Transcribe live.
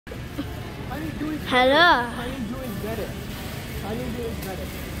Hello. Honeydew is better. Honeydew is better.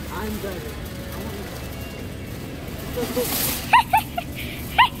 I'm better.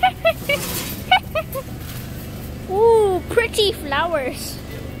 Ooh, pretty flowers.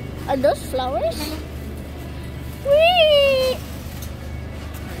 Are those flowers? Whee!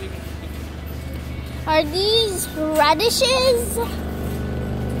 Are these radishes?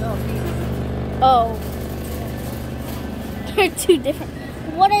 No. Oh. They're two different.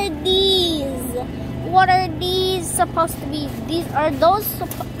 What are these? What are these supposed to be?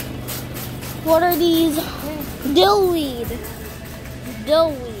 What are these? Dillweed.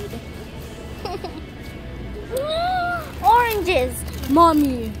 Dillweed. Oranges.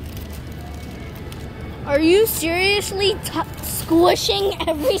 Mommy. Are you seriously squishing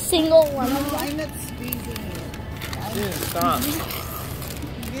every single one of them? I'm not squeezing it. Dude, stop.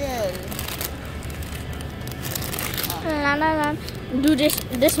 Good. La, la, la. Do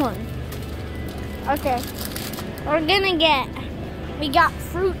this one. Okay. We got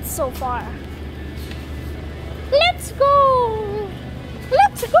fruit so far. Let's go.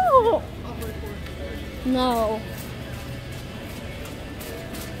 Let's go. No.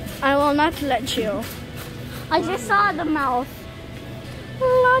 I will not let you. I just saw the mouth.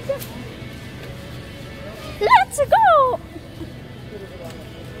 Let's go.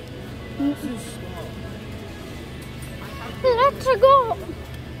 Let's go.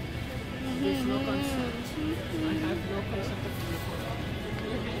 There's no consent. I have no consent of you.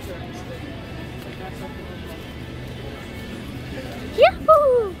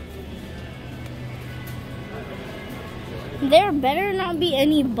 Yahoo! There better not be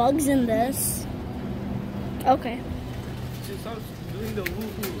any bugs in this. Okay. She starts doing the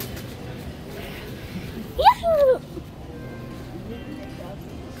woohoo. Yahoo!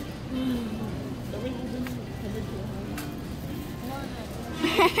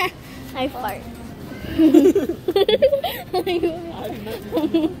 I fart.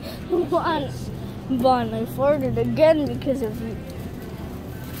 Bon, I farted again because of you.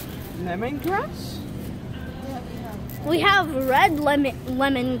 Lemongrass? We have red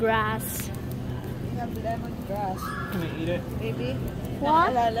lemongrass. We have lemongrass. Can I eat it? Baby,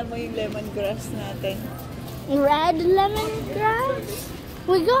 What? naalala mo yung lemongrass natin? Red lemongrass?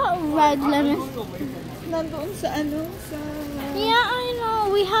 We got red lemon. Nandoon sa ano? Sa... Yeah, I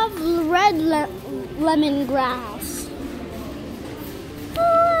know. We have red lemongrass.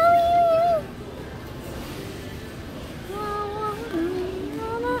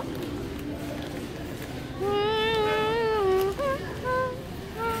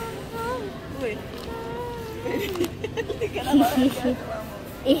 Uy. Hindi ka na makakagawa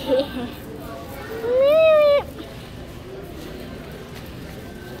mo.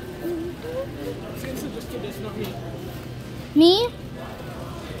 Since suggested this, not me. Me?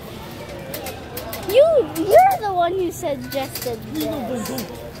 You're the one who suggested this. Don't.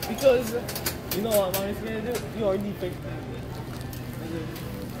 Because, you know what mommy's gonna do? You already picked it.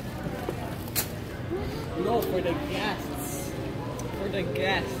 No, for the guests. For the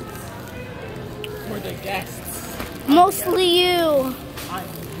guests. For the guests. Mostly you. I'm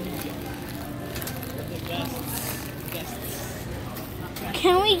vegan. For the guests.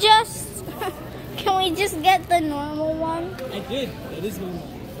 Can we just get the normal one? I did. It is normal.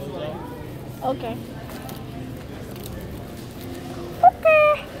 Okay.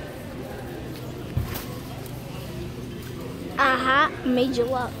 Okay. Aha, made you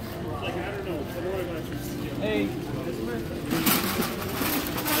luck. Hey.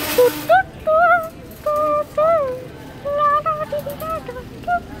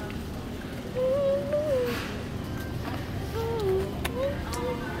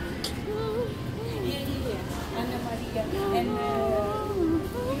 Anna Maria. And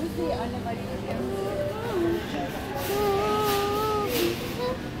you see Anna Maria.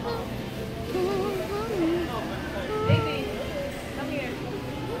 Baby, come here.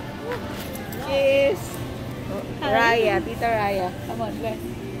 Kiss. Raya, Tita Raya. Come on, let's.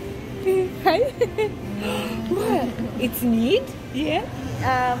 Hi. What? It's neat? Yeah.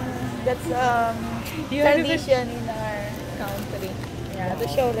 That's tradition in our country. Yeah, to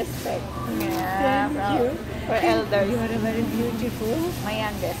show respect. Yeah, Thank you. For elders. You are very beautiful. My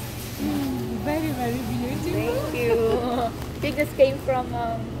youngest. Very, very beautiful. Thank you. She just came from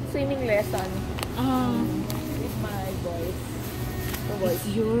swimming lesson with my boys. The boys. It's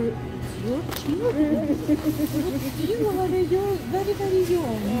your children. You're very, very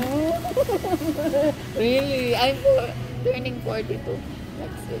young. Really? I'm turning 42.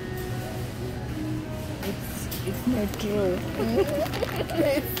 That's it. It's not true.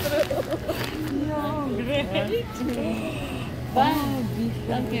 It's true. No, great. Bye.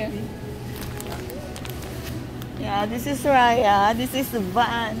 Come here. Yeah, this is Raya. This is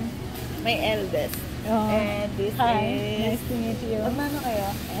Van, my eldest. Oh. And this Hi, is... nice to meet you. Ano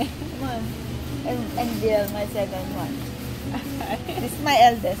kayo? Come on. And Bill, my second one. This is my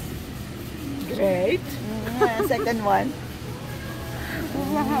eldest. Great. Second one.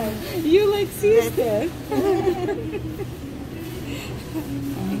 Wow, you like sister.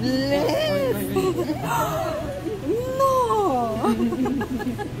 No.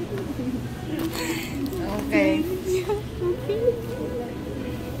 Okay.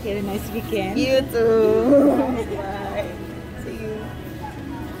 Have a nice weekend. You too. Bye. See you.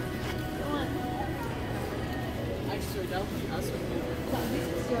 Actually, that would be us. This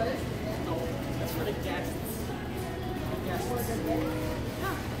is yours? No, that's for the guests.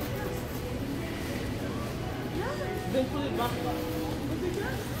 Then put it back. For the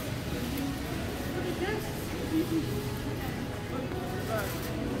guests. For the guests.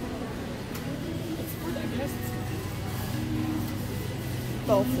 It's for the guests.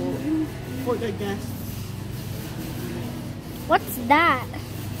 Tofu. For the guests. What's that?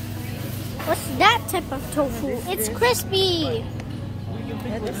 What's that type of tofu? It's crispy.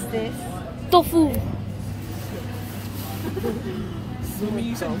 What is this? Tofu. So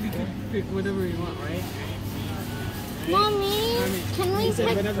you said we could pick whatever we want, right? Mommy, can we You said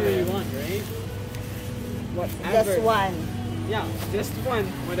pick? whatever we want, right? Whatever. Just one. Yeah, just one.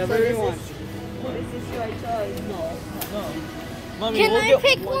 Whatever So we this want. This is your choice. No. Mommy, Can we'll I get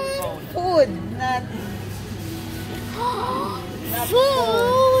pick one one? phone. Food, not...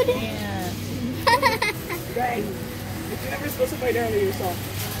 Food. Yeah. Guys, if you never specified earlier yourself.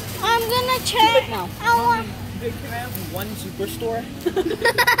 I'm gonna check. now. I want. Can I have one superstore?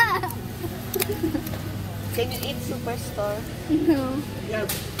 Can you eat Superstore? No. Yeah.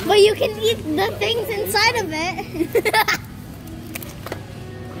 But you can eat the things inside of it.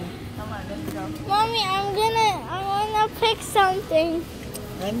 Come on, let's go. Mommy, I wanna pick something.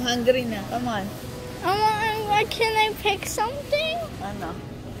 I'm hungry na. Come on. Can I pick something? Ano?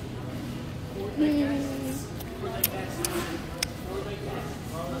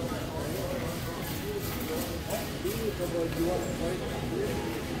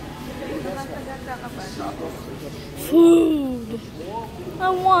 Food. I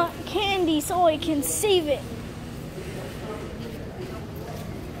want candy so I can save it.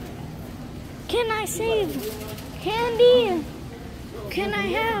 Can I save candy? Can I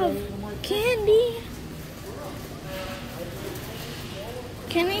have candy?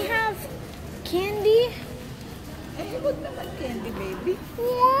 Can I have candy? Eh, huwag naman candy, baby.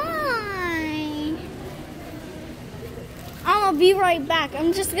 Why? I'll be right back.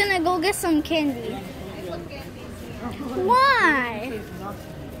 I'm just gonna go get some candy. Why?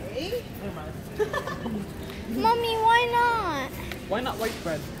 Eh? Mommy, why not? Why not white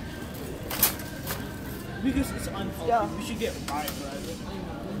bread? Because it's unhealthy. Yeah. We should get rye bread.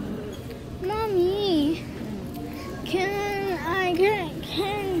 Mommy, can I get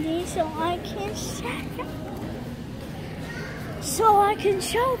candy so I can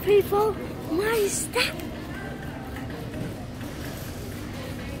show people my stuff?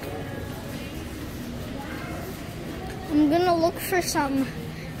 I'm gonna look for some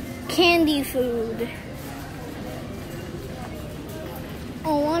candy food. I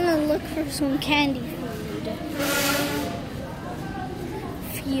wanna look for some candy food.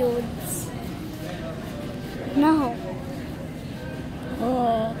 Fields. No.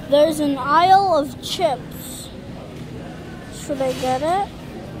 There's an aisle of chips. Should I get it?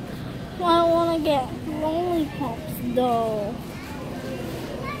 Well, I want to get lollipops though.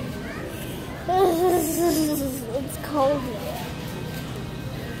 It's cold here.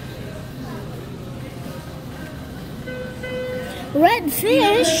 Red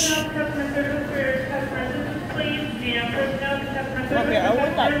fish? Okay, I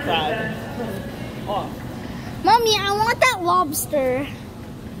want that crab. Oh, Mommy, I want that lobster.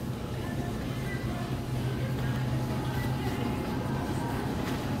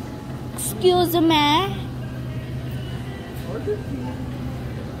 Excuse me.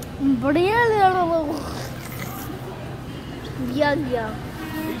 Yeah.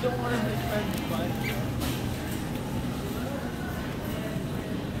 you don't want to make friends, but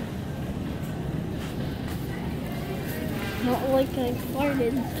Not like I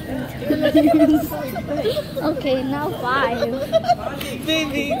farted 3 times. Okay, now 5.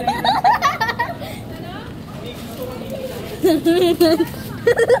 baby.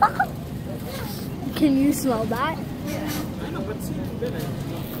 Can you smell that? I know, but see, it's better.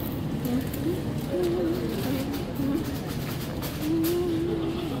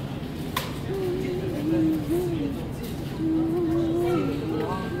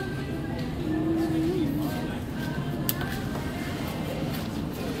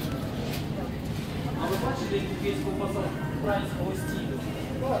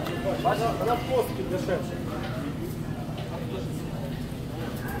 Она в плоский дешевше.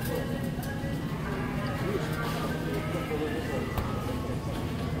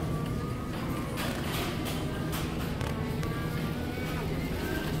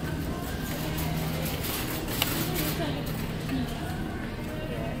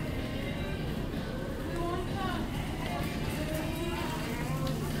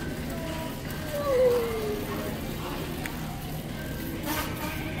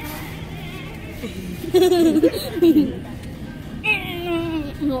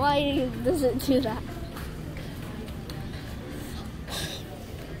 Why does it do that?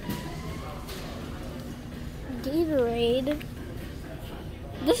 Gatorade?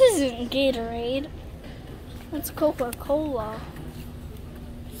 This isn't Gatorade. It's Coca-Cola.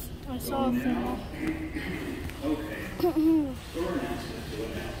 I saw a thing.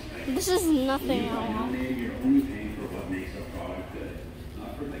 This is nothing I want.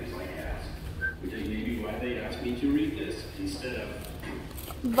 Which is maybe why they asked me to read this instead of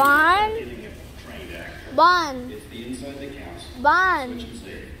Bon? getting a trained actor. Bon? It's the inside that counts. Bon? Switch and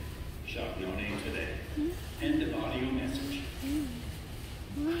save. Shop no name today. End of audio message.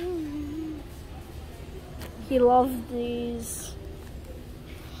 He loves these.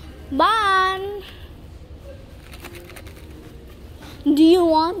 Bon? Do you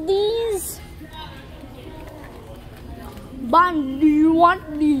want these? Bon, do you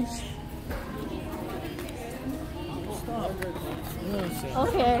want these?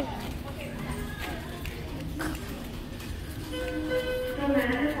 Okay.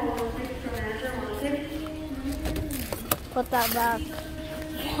 Put that back.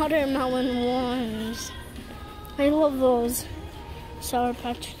 Watermelon ones. I love those. Sour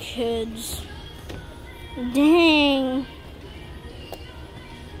Patch Kids. Dang.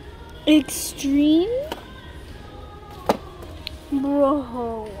 Extreme?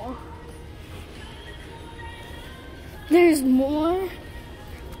 Bro. There's more?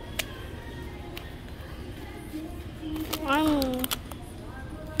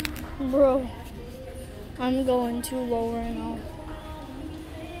 Bro, I'm going too low right now.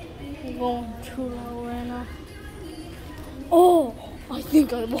 I'm going too low right now. Oh, I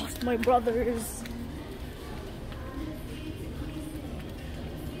think I lost my brothers.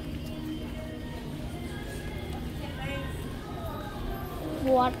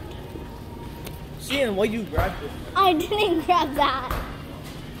 What? Ian, why you grabbed it? I didn't grab that.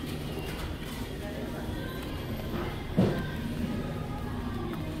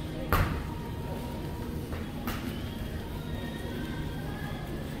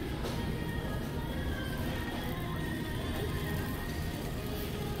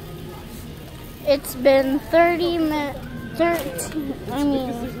 It's been 13 minutes.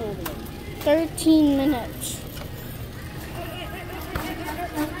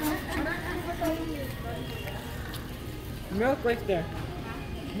 Milk right there.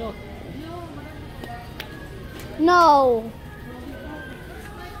 Milk. No.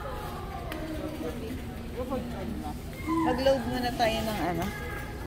 Mag-load muna tayo ng ano.